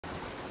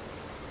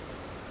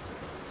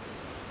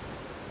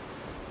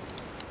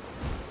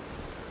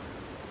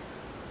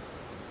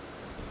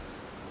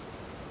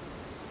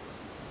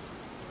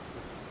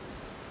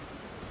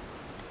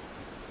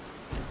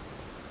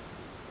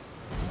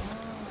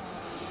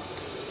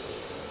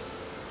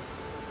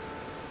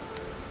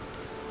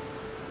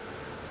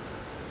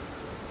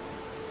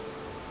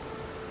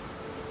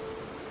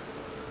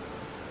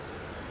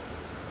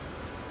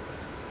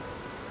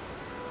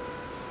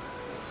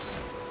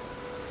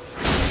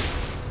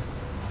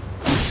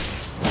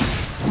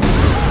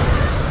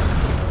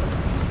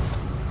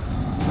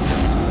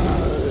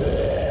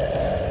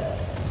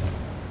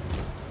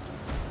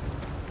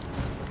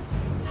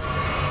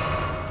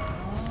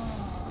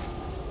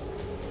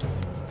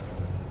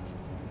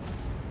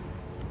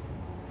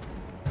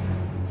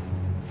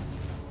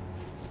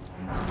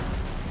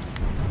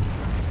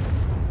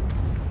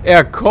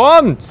Er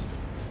kommt!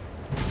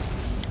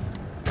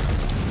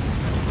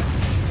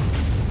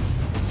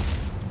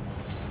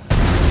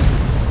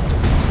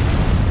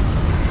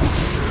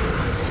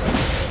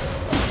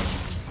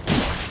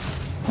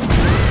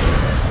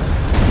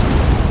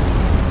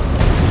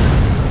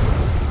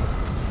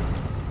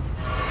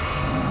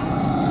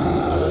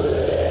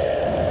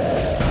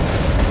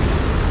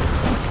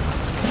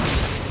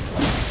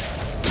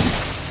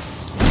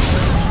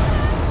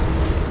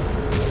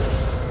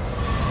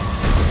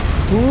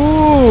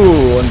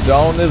 Und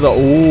down ist er.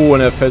 Oh,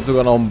 und er fällt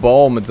sogar noch einen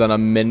Baum mit seiner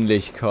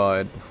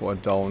Männlichkeit, bevor er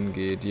down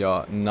geht.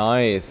 Ja,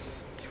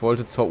 nice. Ich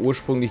wollte zwar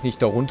ursprünglich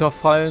nicht darunter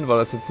fallen, weil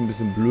das jetzt ein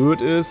bisschen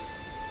blöd ist.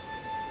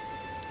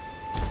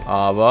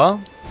 Aber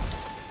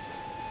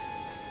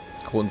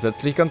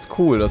grundsätzlich ganz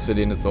cool, dass wir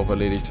den jetzt auch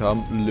erledigt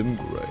haben.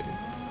 Limgrave.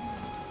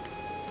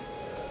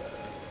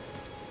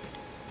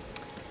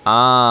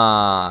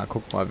 Ah,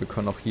 guck mal, wir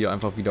können auch hier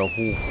einfach wieder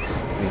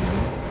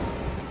hochspringen.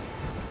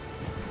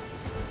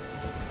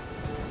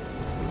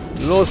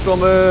 Los,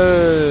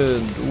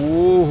 Sturmwind!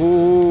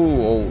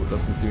 Oh,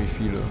 das sind ziemlich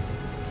viele.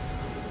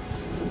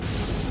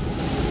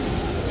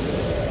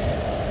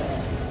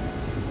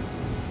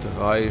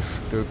 Drei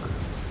Stück.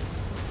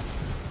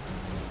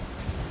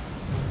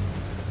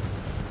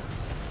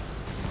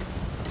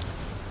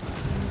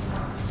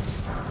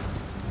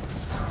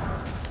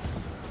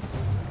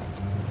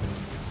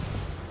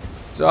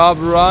 Stop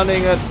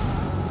running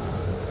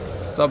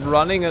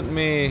at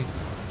me.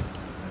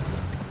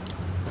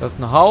 Das ist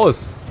ein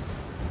Haus.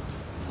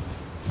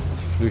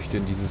 Ich flüchte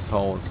in dieses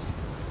Haus.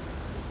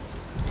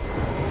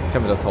 Ich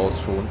kenne mir das Haus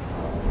schon.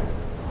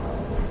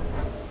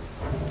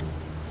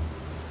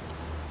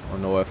 Oh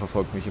no, er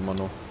verfolgt mich immer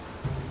noch.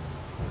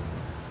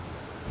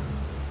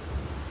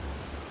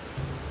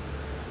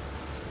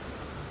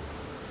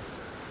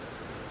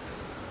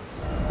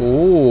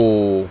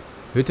 Oh,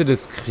 Hütte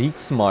des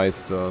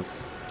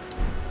Kriegsmeisters.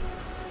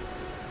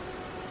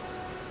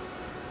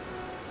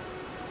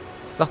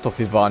 Ich sag doch,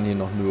 wir waren hier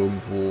noch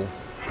nirgendwo.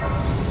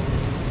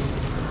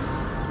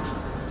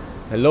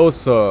 Hello,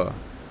 Sir.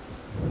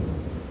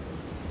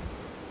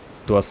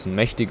 Du hast ein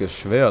mächtiges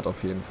Schwert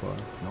auf jeden Fall.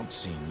 Not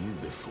seen you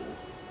before.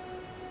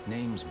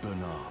 Name's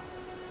Benachrichtigungen.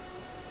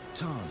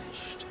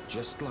 Tarnished,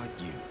 just like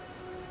you.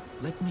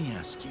 Let me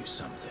ask you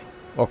something.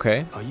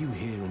 Okay. Are you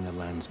here in the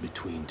lands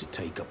between to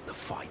take up the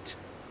fight?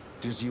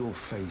 Does your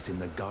faith in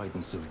the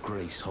guidance of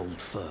grace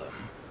hold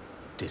firm,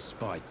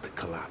 despite the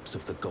collapse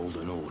of the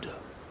Golden Order?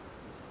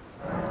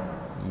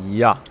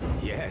 Ja.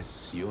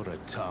 Yes, you're a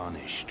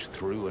tarnished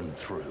through and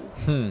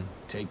through.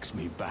 Takes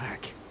me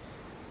back.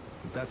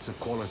 That's a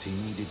quality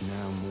needed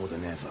now more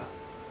than ever.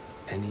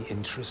 Any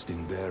interest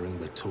in bearing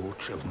the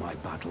torch of my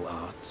battle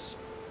arts?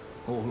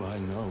 All I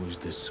know is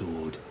the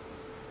sword.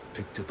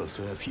 Picked up a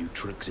fair few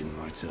tricks in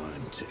my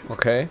time too.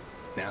 Okay.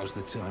 Now's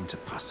the time to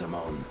pass them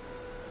on.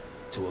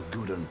 To a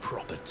good and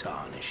proper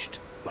tarnished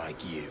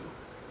like you.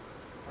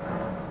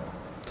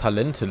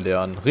 Talente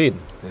lernen. Reden.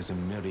 There's a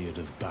myriad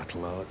of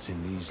battle arts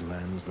in these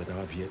lands that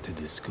I've yet to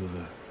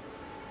discover.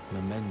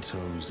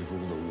 Mementos of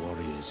all the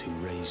warriors who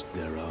raised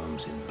their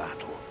arms in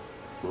battle,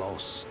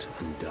 lost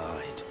and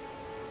died.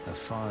 A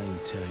fine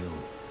tale,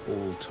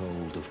 all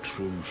told of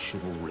true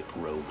chivalric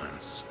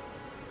romance.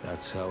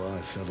 That's how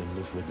I fell in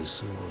love with the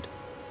sword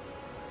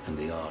and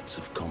the arts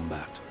of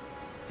combat.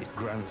 It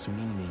grants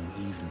meaning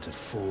even to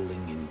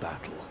falling in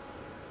battle,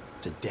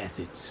 to death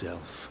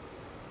itself.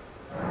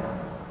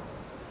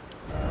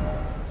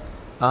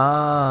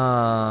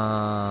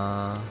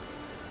 Ah.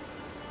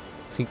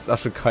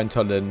 Kriegsasche kein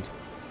Talent.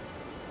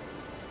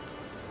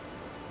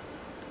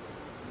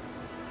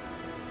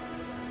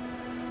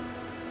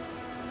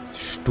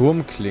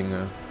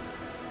 Sturmklinge.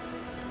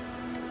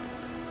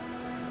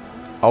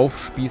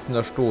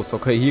 Aufspießender Stoß.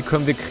 Okay, hier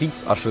können wir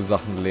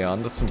Kriegsasche-Sachen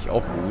lernen. Das finde ich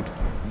auch gut.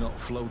 Not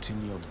floating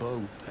your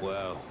boat.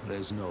 Well,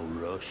 there's no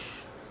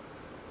rush.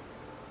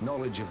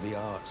 Knowledge of the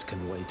arts can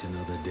wait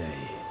another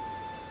day.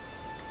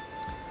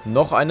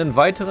 Noch einen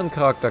weiteren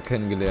Charakter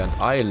kennengelernt.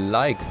 I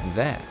like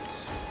that.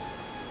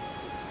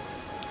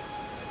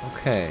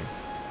 Okay.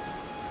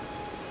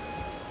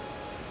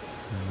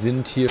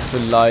 Sind hier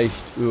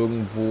vielleicht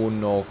irgendwo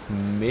noch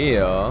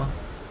mehr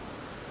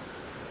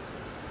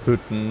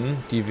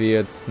Hütten, die wir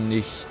jetzt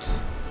nicht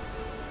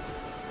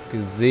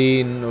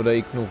gesehen oder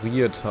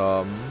ignoriert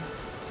haben?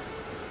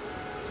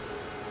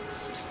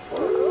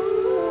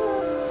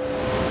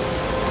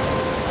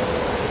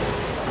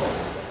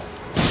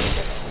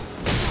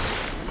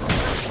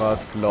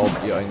 Was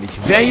glaubt ihr eigentlich,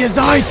 wer ihr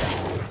seid?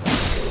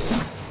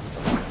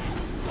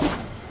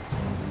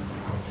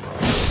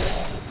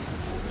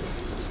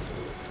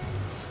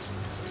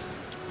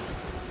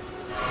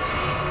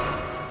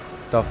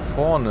 Da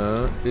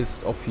vorne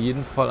ist auf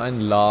jeden Fall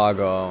ein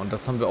Lager. Und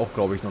das haben wir auch,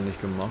 glaube ich, noch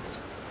nicht gemacht.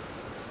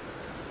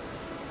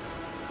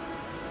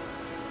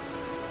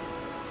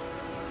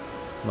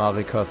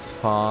 Marikas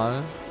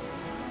Pfahl.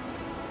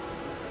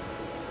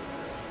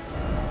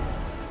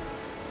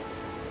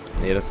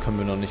 Nee, das können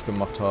wir noch nicht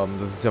gemacht haben.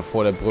 Das ist ja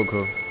vor der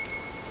Brücke.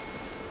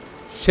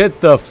 Shit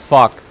the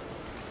fuck.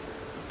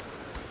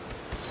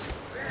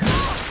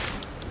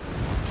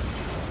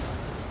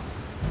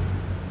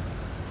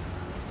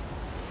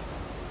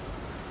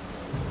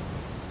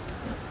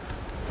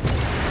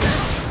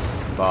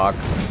 Fuck.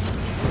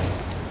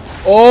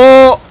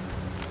 Oh!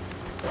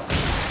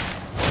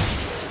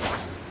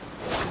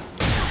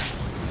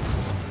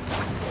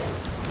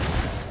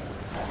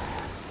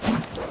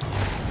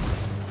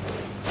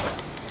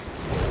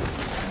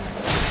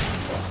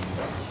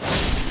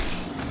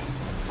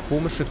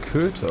 Komische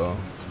Köter.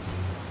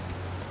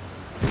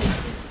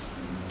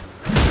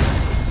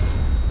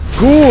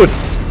 Gut!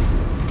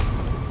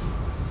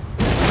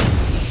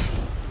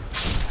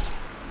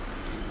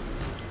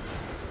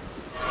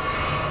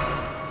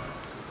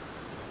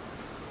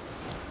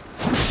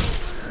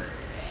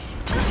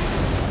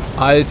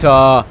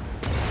 Alter!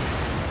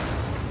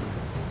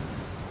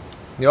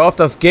 Hör auf,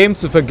 das Game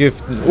zu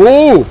vergiften.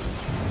 Oh!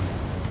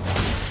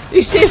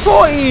 Ich stehe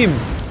vor ihm!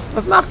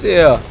 Was macht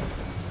er?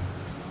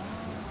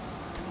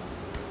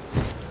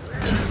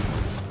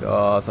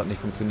 Das hat nicht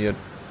funktioniert.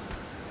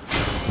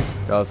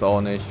 Das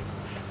auch nicht.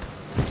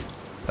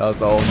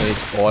 Das auch nicht.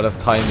 Oh, das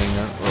Timing,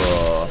 ne?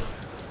 Oh.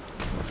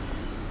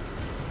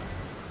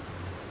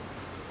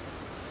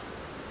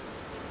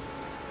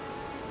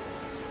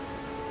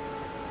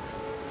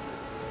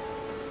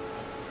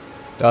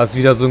 Da ist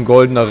wieder so ein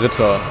goldener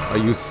Ritter. Do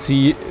you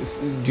see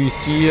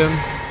him?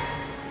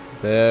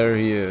 There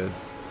he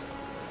is.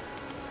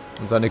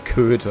 Und seine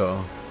Köter.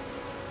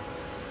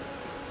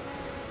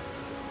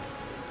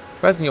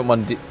 Ich weiß nicht, ob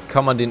man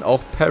kann man den auch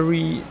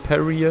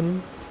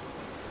parryen?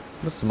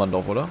 Müsste man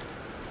doch, oder?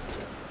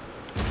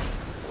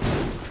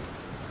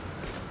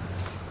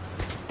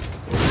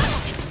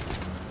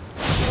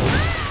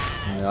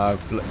 Ja,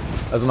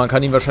 also man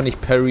kann ihn wahrscheinlich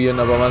parryen,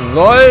 aber man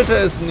sollte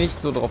es nicht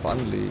so drauf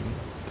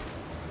anlegen.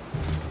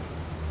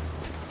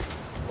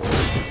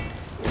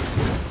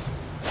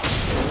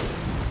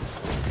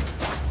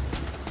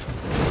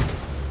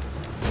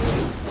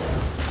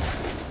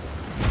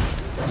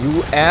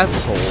 You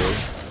asshole.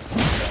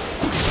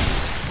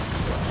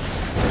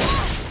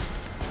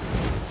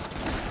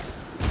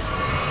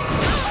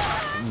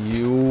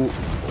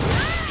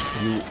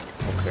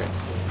 Okay.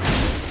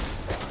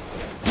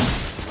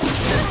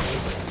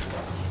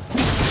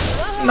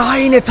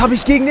 Nein, jetzt habe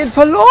ich gegen den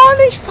verloren.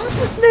 Ich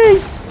fasse es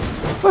nicht.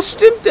 Was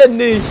stimmt denn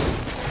nicht?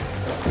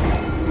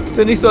 Ist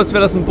ja nicht so, als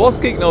wäre das ein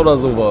Bossgegner oder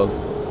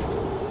sowas.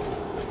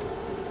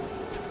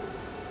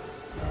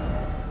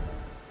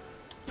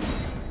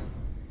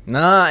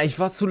 Na, ich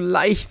war zu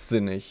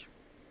leichtsinnig.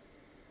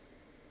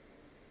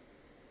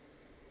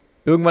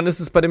 Irgendwann ist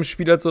es bei dem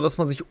Spiel halt so, dass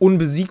man sich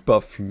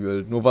unbesiegbar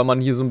fühlt. Nur weil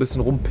man hier so ein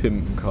bisschen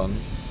rumpimpen kann.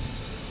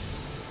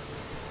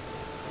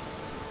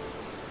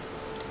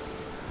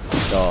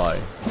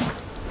 Die.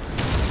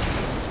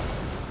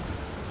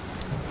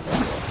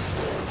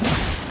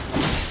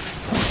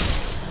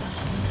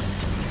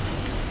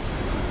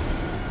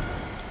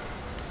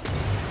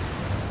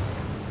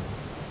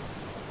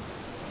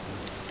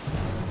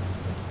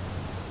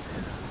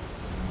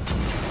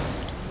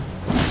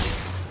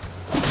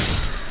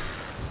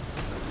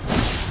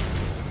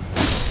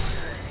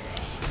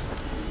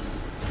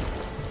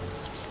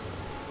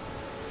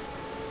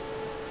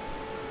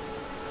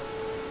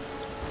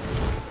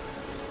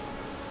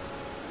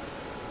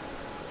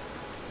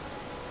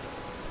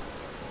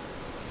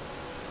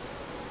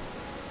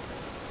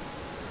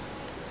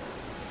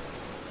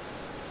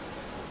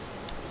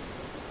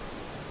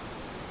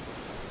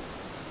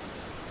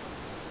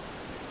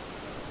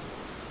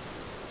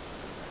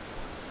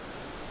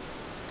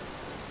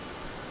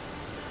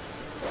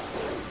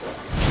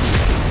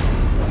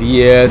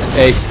 Wie er es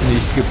echt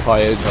nicht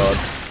gepeilt hat.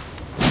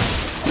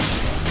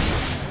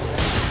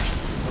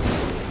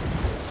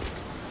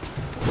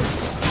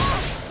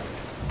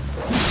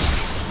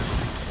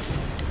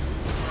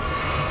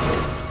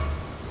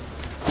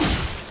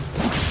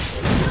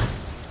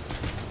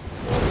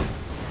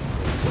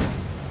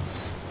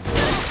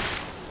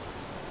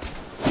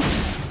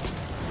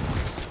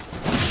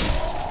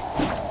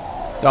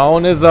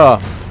 Down ist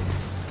er.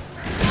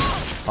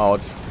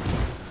 Autsch.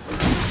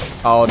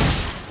 Autsch.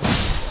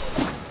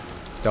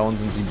 Down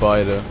sind sie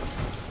beide.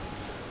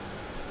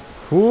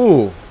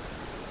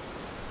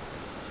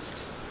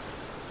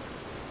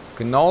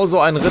 Genauso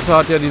ein Ritter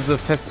hat ja diese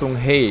Festung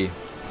Hey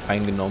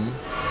eingenommen.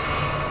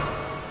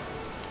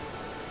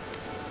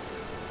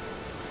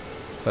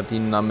 Das hat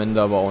ihnen am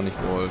Ende aber auch nicht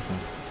geholfen.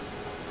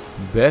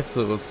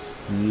 Besseres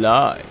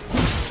Fleisch.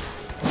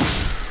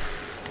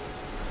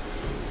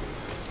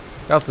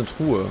 Da ist eine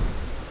Truhe.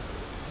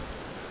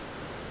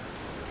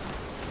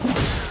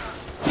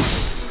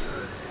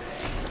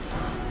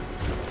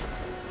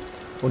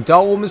 Und da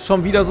oben ist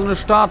schon wieder so eine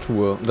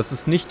Statue. Und das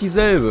ist nicht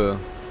dieselbe.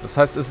 Das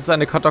heißt, es ist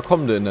eine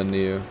Katakombe in der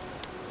Nähe.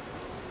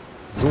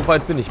 So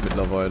weit bin ich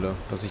mittlerweile,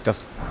 dass ich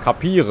das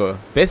kapiere.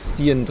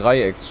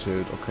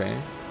 Bestien-Dreiecksschild, okay.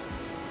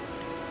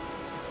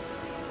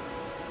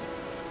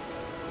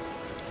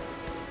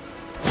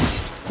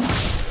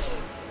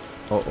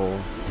 Oh oh.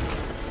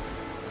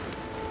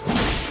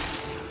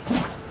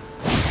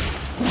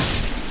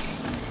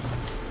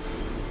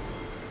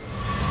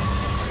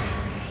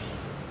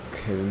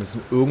 Okay, wir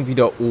müssen irgendwie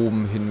da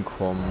oben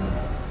hinkommen.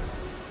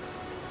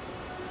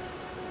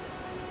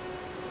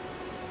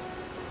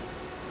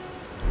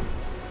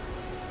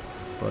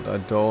 But I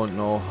don't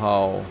know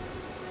how.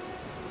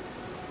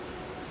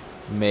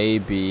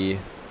 Maybe.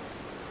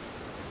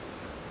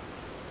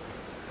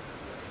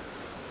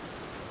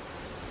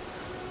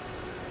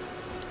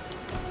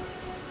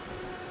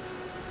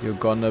 You're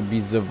gonna be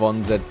the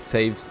one that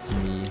saves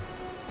me.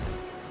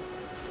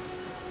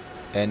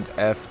 And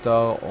after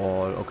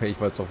all. Okay, ich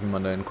weiß doch, wie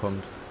man da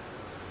hinkommt.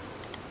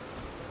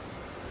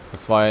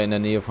 Das war ja in der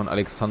Nähe von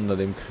Alexander,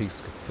 dem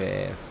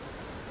Kriegsgefäß.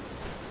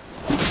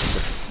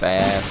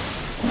 Gefäß.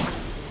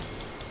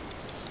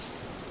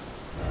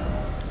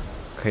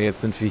 Okay,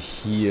 jetzt sind wir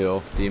hier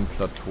auf dem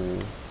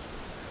Plateau.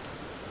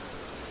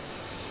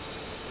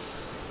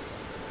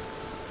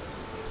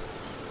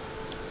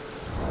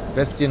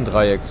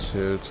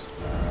 Bestien-Dreiecksschild.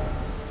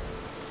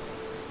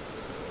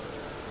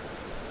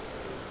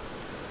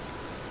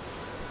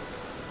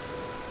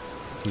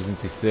 Die sind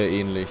sich sehr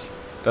ähnlich.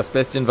 Das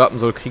Bestienwappen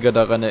soll Krieger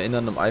daran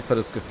erinnern, im Eifer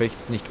des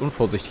Gefechts nicht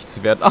unvorsichtig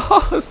zu werden.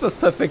 Ah, ist das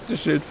perfekte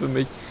Schild für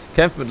mich.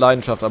 Kämpft mit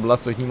Leidenschaft, aber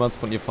lasst euch niemals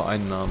von ihr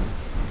vereinnahmen.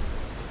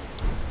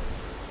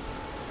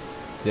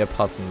 Sehr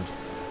passend.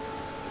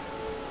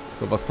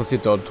 So, was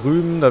passiert dort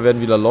drüben? Da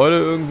werden wieder Leute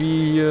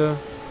irgendwie hier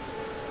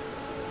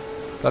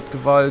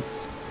plattgewalzt.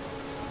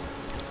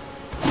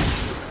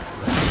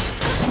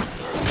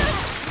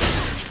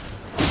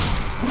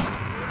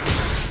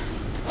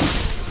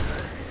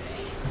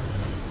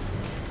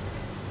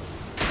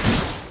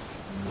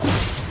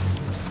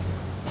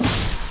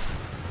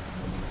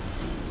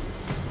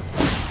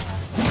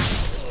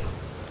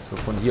 So,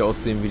 von hier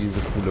aus sehen wir diese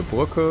coole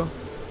Brücke.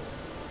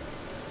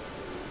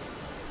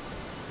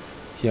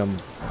 Hier am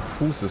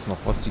Fuß ist noch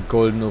was, die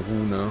goldene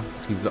Rune.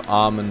 Diese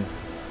armen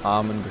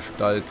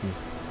Gestalten.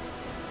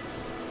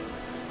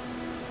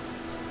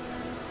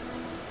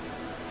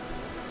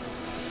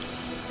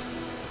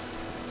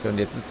 Ja, und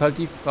jetzt ist halt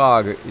die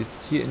Frage,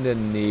 ist hier in der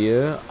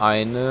Nähe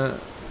eine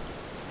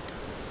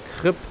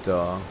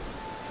Krypta?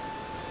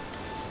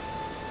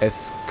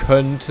 Es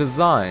könnte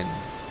sein.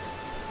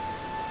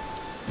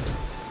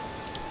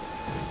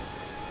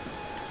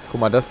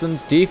 Guck mal, das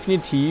sind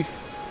definitiv...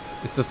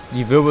 Ist das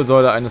die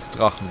Wirbelsäule eines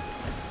Drachen?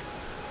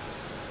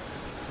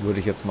 Würde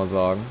ich jetzt mal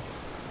sagen.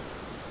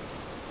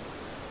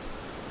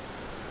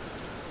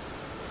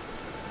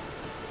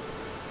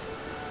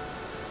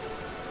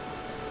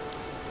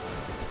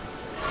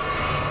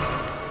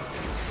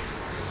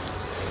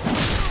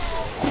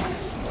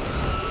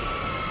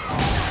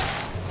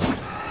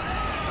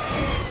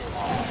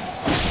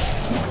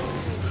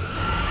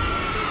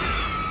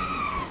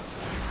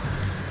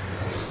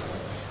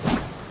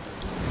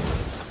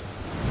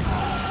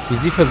 Wie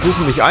sie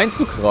versuchen, mich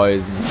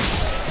einzukreisen.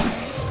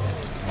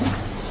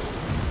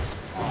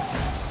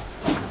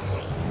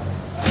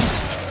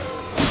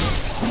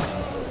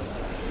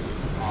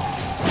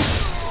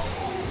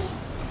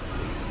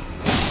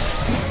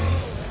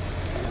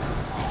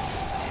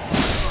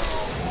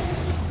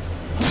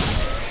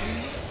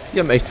 Die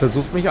haben echt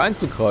versucht, mich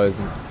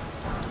einzukreisen.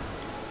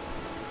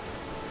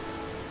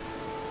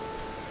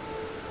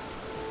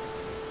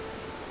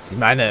 Ich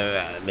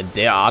meine, mit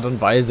der Art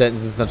und Weise hätten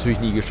sie es natürlich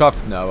nie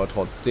geschafft, ne? Aber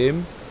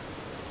trotzdem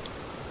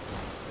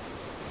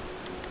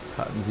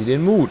hatten sie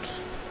den Mut.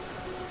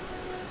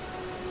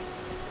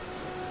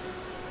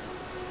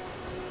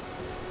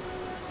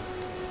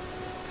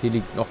 Hier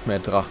liegt noch mehr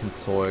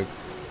Drachenzeug.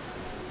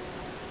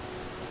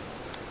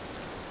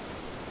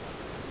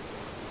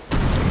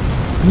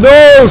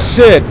 No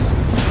shit!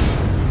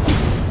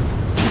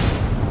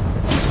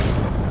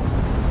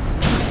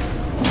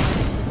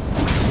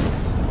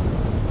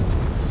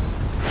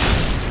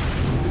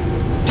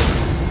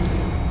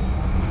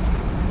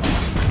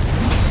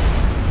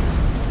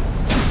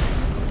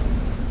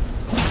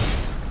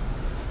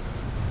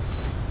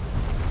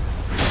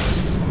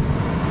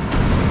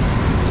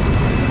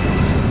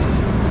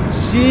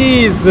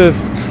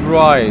 Jesus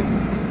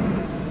Christ.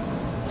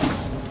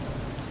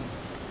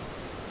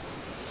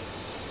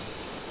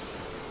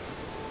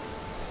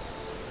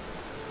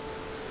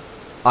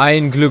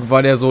 Ein Glück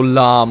war der so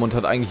lahm und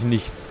hat eigentlich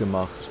nichts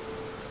gemacht.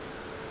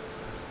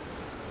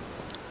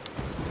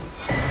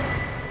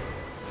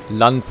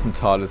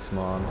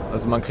 Lanzentalisman.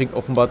 Also man kriegt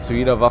offenbar zu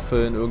jeder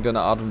Waffe in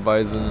irgendeiner Art und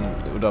Weise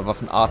oder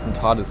Waffenarten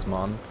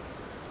Talisman.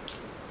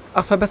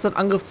 Ach, verbessert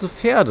Angriff zu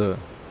Pferde.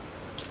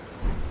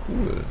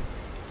 Cool.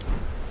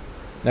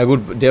 Na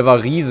gut, der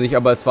war riesig,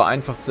 aber es war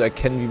einfach zu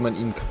erkennen, wie man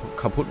ihn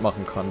kaputt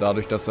machen kann.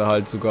 Dadurch, dass er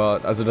halt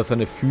sogar, also dass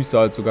seine Füße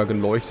halt sogar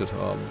geleuchtet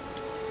haben.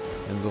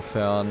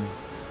 Insofern.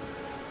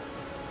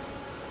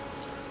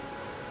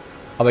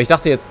 Aber ich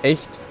dachte jetzt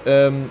echt,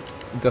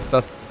 dass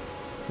das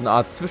so eine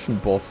Art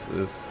Zwischenboss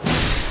ist.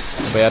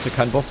 Aber er hatte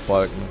keinen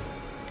Bossbalken.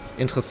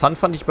 Interessant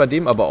fand ich bei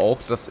dem aber auch,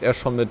 dass er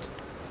schon mit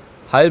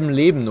halbem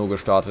Leben nur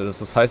gestartet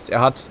ist. Das heißt,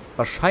 er hat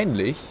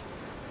wahrscheinlich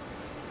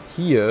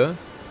hier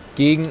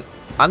gegen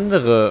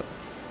andere...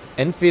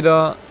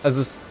 Entweder,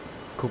 also es,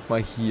 guck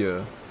mal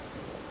hier.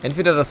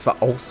 Entweder das war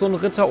auch so ein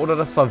Ritter oder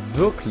das war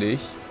wirklich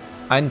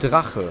ein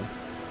Drache.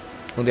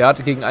 Und er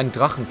hatte gegen einen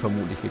Drachen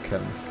vermutlich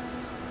gekämpft.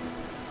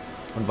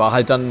 Und war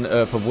halt dann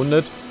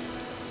verwundet.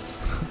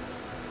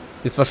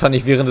 Ist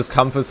wahrscheinlich während des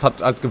Kampfes,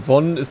 hat halt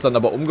gewonnen, ist dann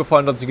aber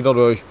umgefallen, hat sich gedacht,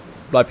 oh, ich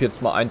bleib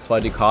jetzt mal 1, 2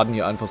 Dekaden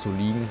hier einfach so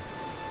liegen.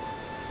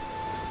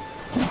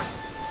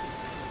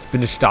 Ich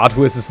bin eine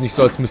Statue, es ist nicht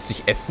so, als müsste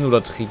ich essen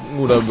oder trinken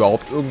oder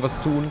überhaupt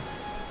irgendwas tun,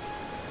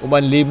 um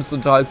einen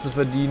Lebensunterhalt zu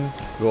verdienen.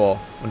 Ja,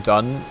 und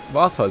dann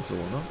war es halt so,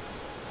 ne?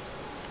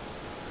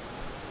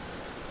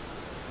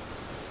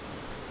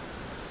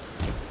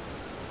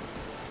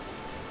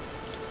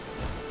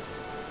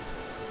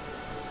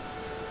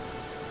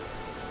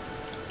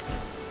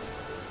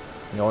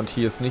 Ja, und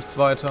hier ist nichts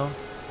weiter.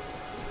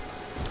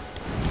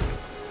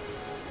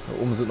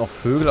 Da oben sind noch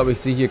Vögel, aber ich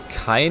sehe hier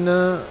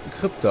keine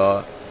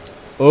Krypta.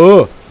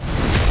 Oh!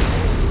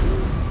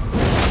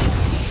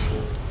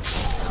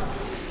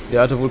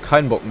 Der hatte wohl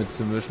keinen Bock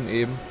mitzumischen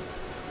eben.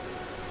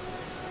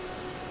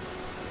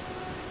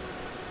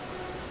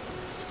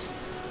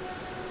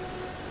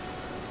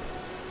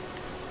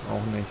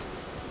 Auch nichts.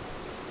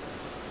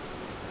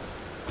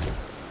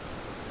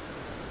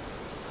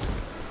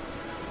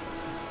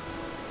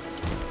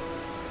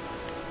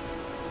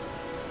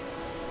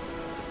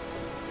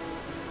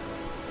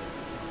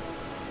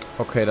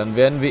 Okay, dann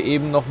werden wir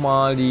eben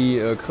nochmal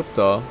die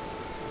Krypta.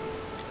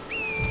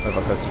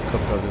 Was heißt die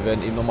Krypta? Wir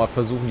werden eben nochmal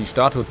versuchen, die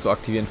Statue zu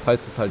aktivieren,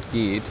 falls es halt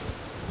geht.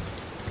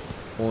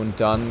 Und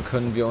dann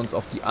können wir uns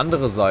auf die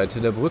andere Seite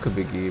der Brücke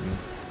begeben.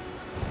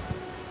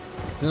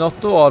 Denn auch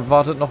dort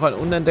wartet noch ein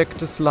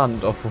unentdecktes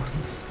Land auf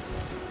uns.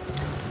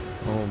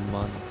 Oh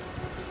Mann.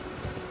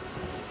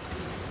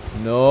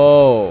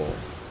 No.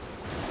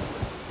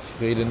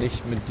 Ich rede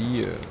nicht mit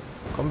dir.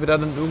 Kommen wir da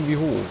denn irgendwie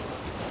hoch?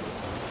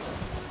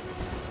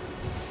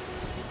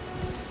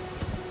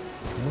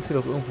 Muss hier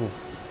doch irgendwo...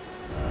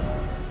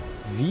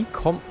 Wie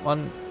kommt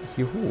man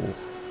hier hoch?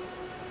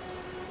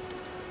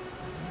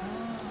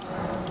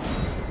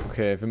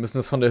 Okay, wir müssen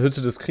das von der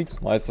Hütte des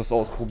Kriegsmeisters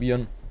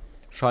ausprobieren.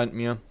 Scheint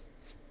mir.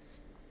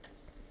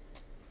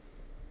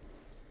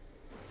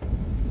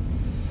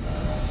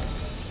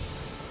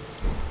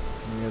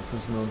 Jetzt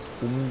müssen wir uns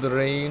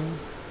umdrehen.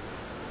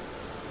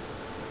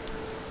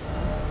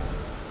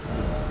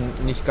 Das ist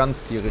nicht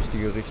ganz die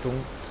richtige Richtung.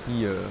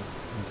 Hier,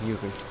 in die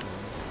Richtung.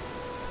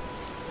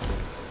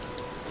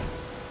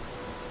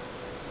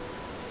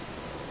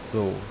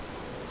 So.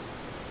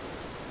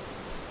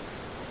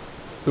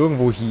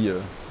 Irgendwo hier.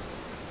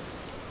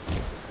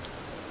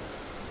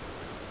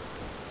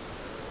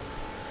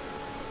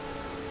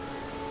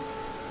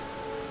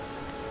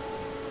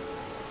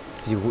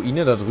 Die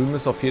Ruine da drüben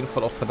ist auf jeden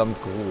Fall auch verdammt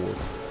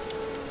groß.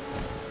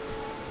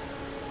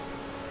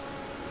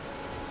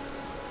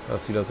 Da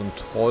ist wieder so ein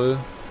Troll.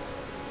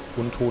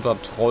 Untoter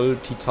Troll,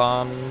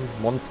 Titan,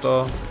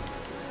 Monster.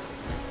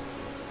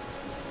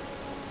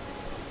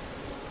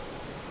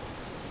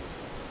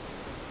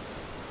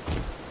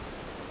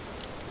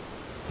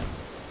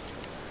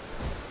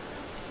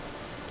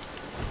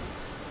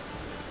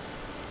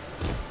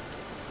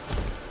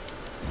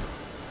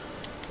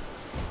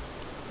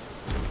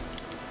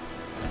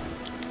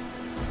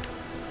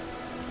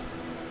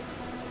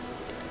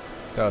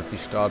 Da ist die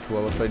Statue,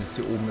 aber vielleicht ist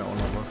hier oben ja auch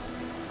noch was.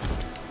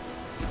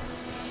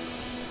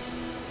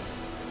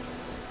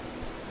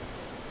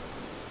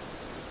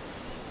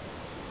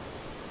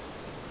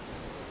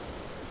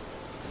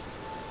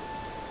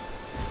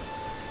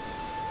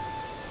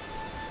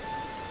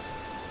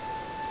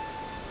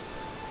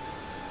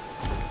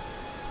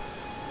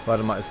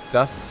 Warte mal, ist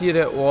das hier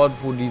der Ort,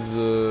 wo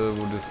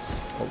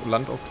das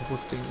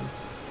Landoktopus-Ding ist?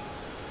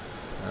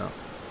 Ja.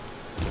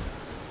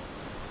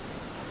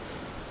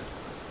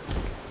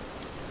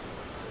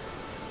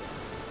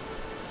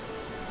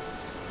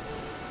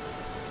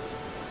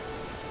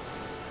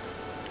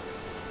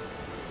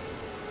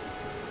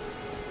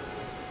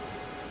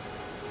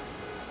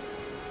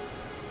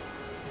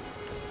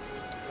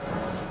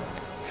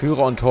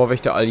 Führer und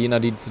Torwächter all jener,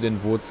 die zu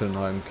den Wurzeln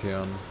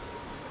heimkehren.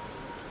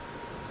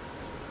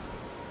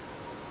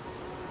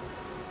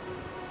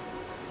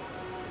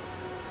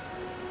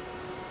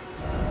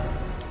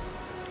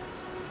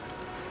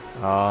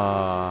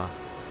 Ah,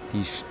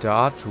 die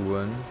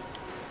Statuen.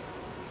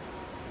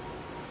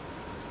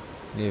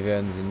 Ne,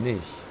 werden sie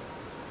nicht.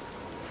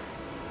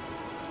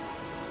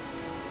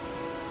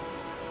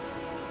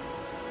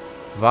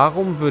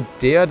 Warum wird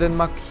der denn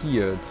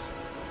markiert?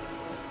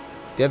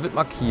 Der wird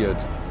markiert.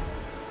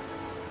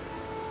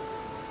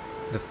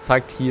 Das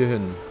zeigt hier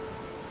hin.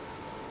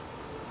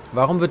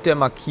 Warum wird der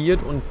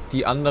markiert und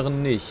die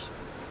anderen nicht?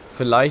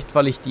 Vielleicht,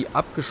 weil ich die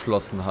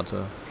abgeschlossen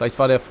hatte. Vielleicht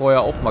war der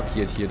vorher auch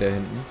markiert hier, der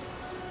hinten.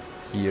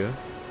 Hier.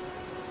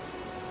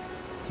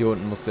 Hier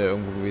unten muss der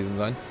irgendwo gewesen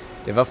sein.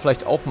 Der war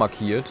vielleicht auch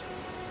markiert.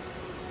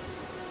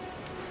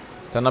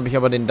 Dann habe ich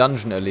aber den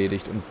Dungeon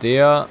erledigt. Und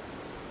der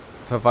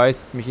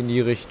verweist mich in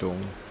die Richtung.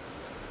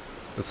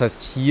 Das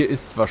heißt, hier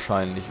ist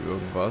wahrscheinlich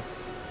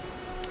irgendwas.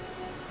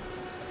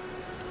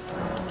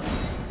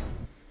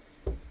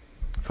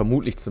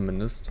 Vermutlich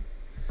zumindest.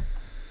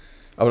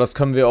 Aber das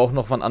können wir auch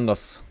noch wann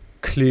anders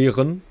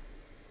klären.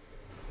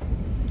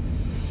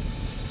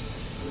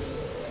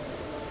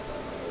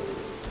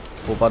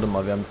 Oh, warte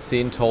mal, wir haben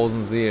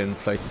 10.000 Seelen.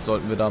 Vielleicht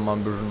sollten wir da mal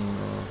ein bisschen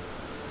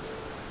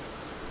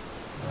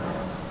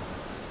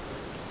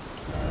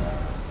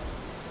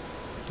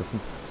Das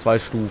sind 2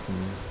 Stufen.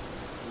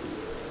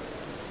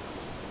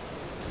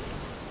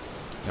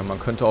 Ja, man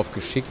könnte auf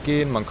Geschick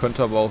gehen, man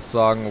könnte aber auch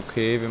sagen,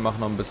 okay, wir machen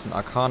noch ein bisschen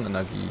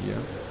Arkanenergie hier.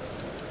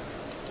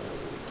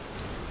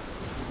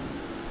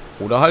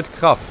 Oder halt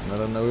Kraft, ne?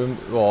 Dann erhöhen,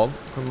 ja,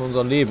 können wir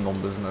unser Leben noch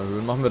ein bisschen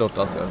erhöhen. Machen wir doch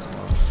das erstmal.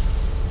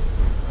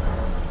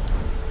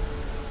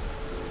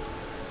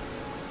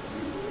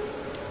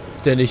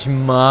 Denn ich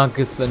mag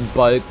es, wenn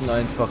Balken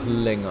einfach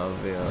länger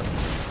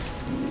werden.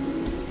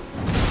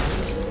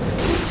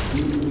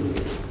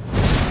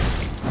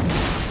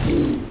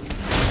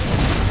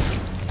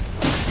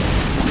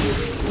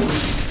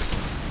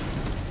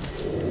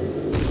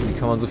 Wie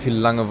kann man so viel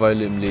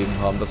Langeweile im Leben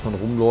haben, dass man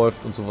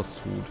rumläuft und sowas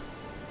tut?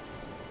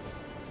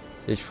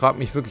 Ich frage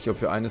mich wirklich,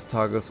 ob wir eines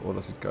Tages... Oh,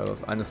 das sieht geil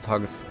aus. Eines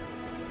Tages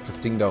auf das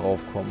Ding darauf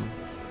kommen.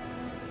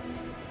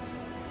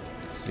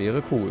 Das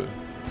wäre cool.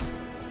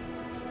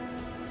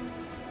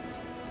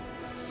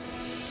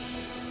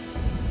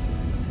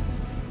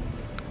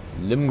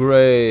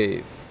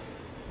 Limgrave.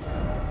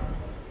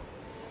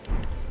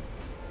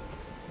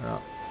 Ja.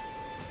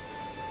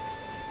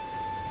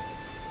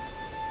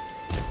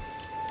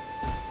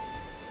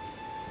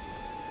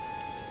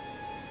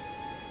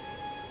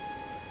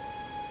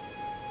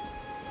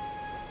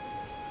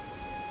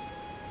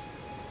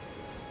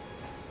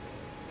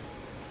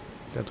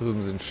 Da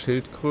drüben sind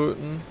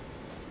Schildkröten.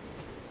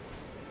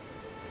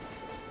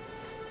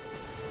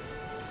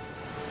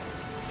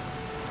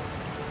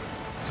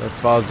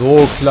 Das war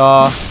so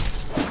klar.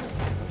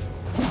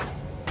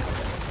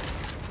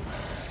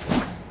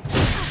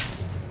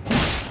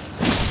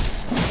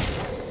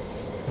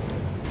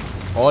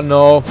 Oh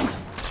no.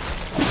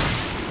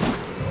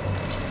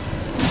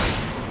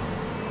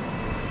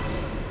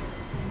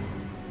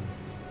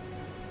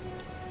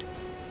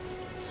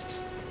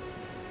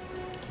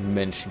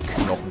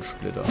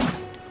 Menschenknochensplitter.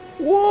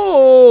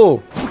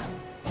 Wow!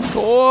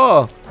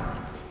 Tor!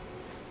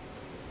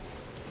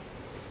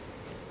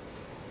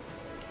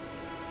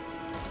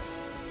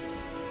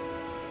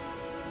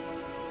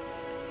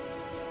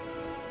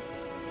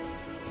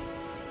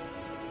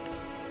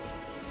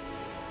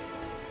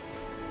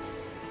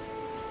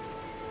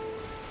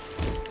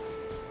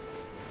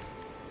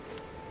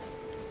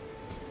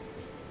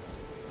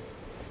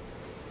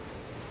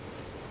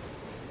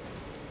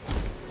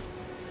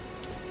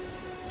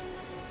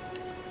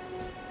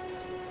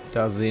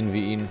 Da sehen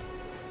wir ihn.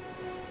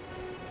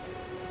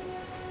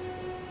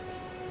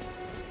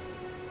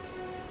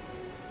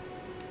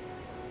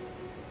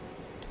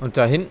 Und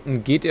da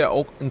hinten geht er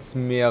auch ins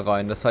Meer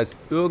rein. Das heißt,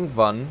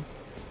 irgendwann...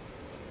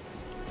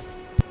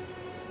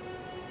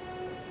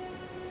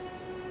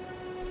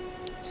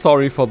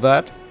 Sorry for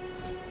that.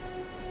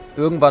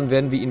 Irgendwann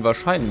werden wir ihn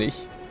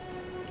wahrscheinlich,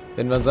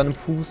 wenn wir an seinem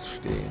Fuß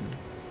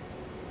stehen.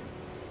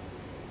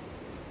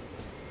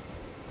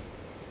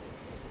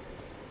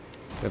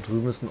 Da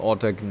drüben ist ein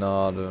Ort der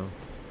Gnade.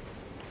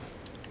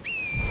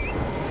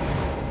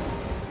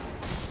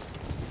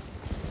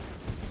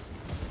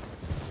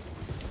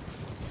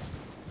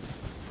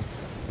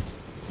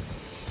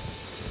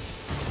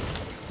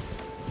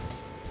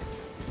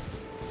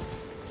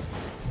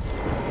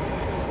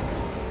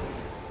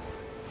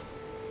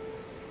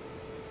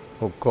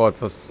 Oh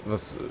Gott,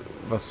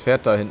 was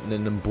fährt da hinten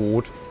in einem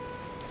Boot?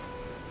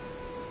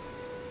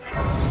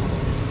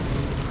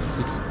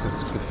 Das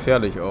sieht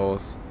gefährlich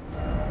aus.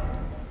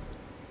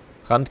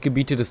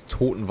 Randgebiete des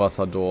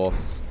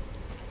Totenwasserdorfs.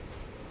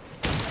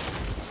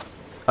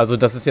 Also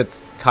das ist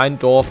jetzt kein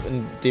Dorf,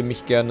 in dem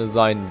ich gerne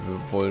sein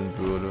wollen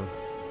würde.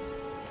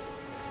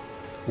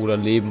 Oder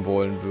leben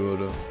wollen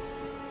würde.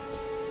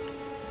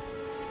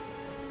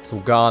 So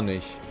gar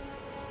nicht.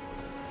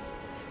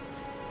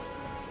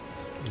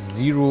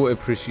 Zero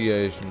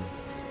Appreciation.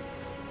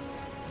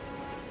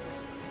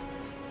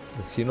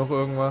 Ist hier noch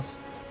irgendwas?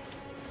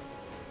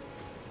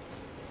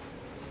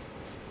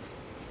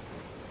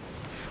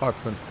 Ich frag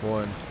für einen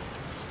Freund.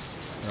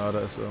 Ja, da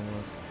ist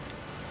irgendwas.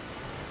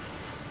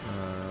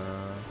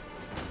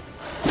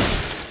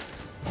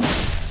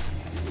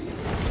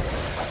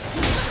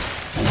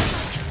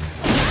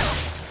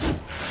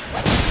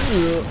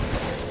 Ja.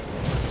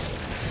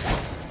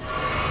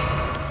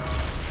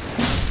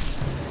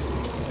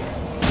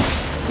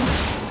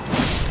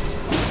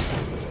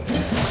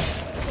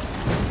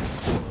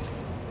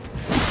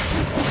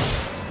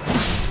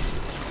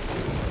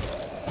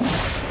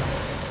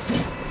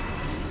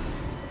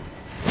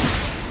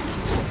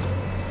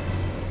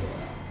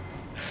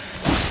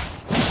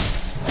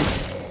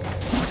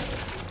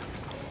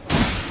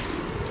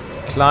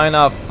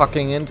 Kleiner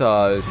fucking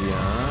Hinterhalt hier.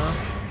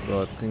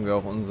 So, jetzt kriegen wir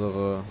auch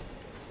unsere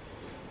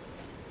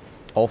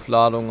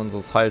Aufladung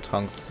unseres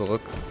Heiltranks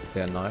zurück.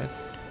 Sehr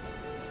nice.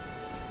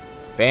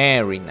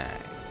 Very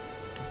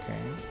nice.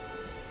 Okay.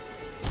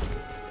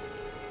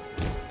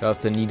 Da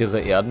ist der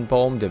niedere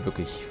Erdenbaum, der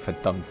wirklich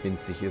verdammt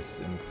winzig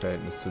ist im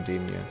Verhältnis zu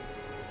dem hier.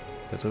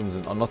 Da drüben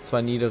sind auch noch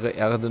 2 niedere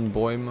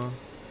Erdenbäume.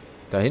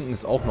 Da hinten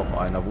ist auch noch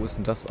einer. Wo ist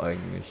denn das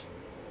eigentlich?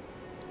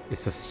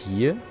 Ist das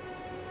hier?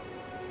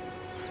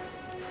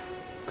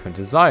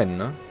 Könnte sein,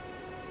 ne?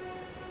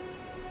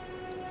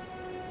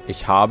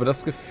 Ich habe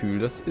das Gefühl,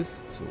 das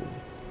ist so.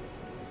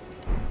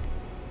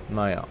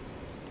 Naja.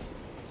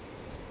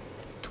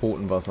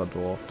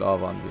 Totenwasserdorf,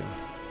 da waren wir.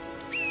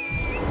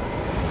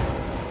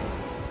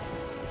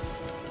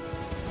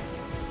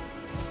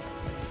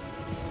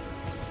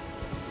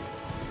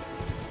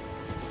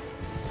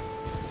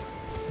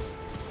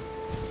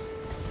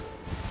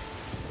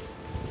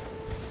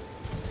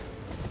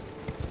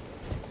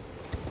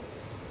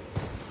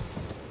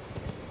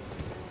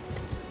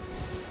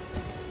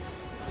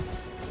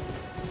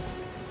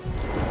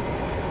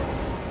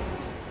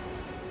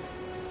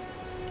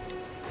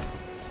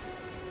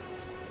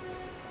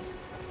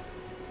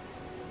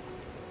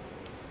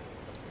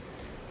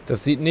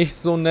 Das sieht nicht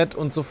so nett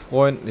und so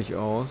freundlich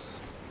aus.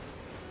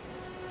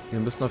 Wir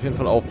müssen auf jeden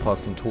Fall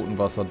aufpassen,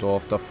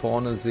 Totenwasserdorf. Da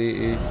vorne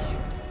sehe ich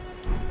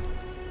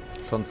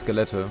schon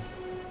Skelette.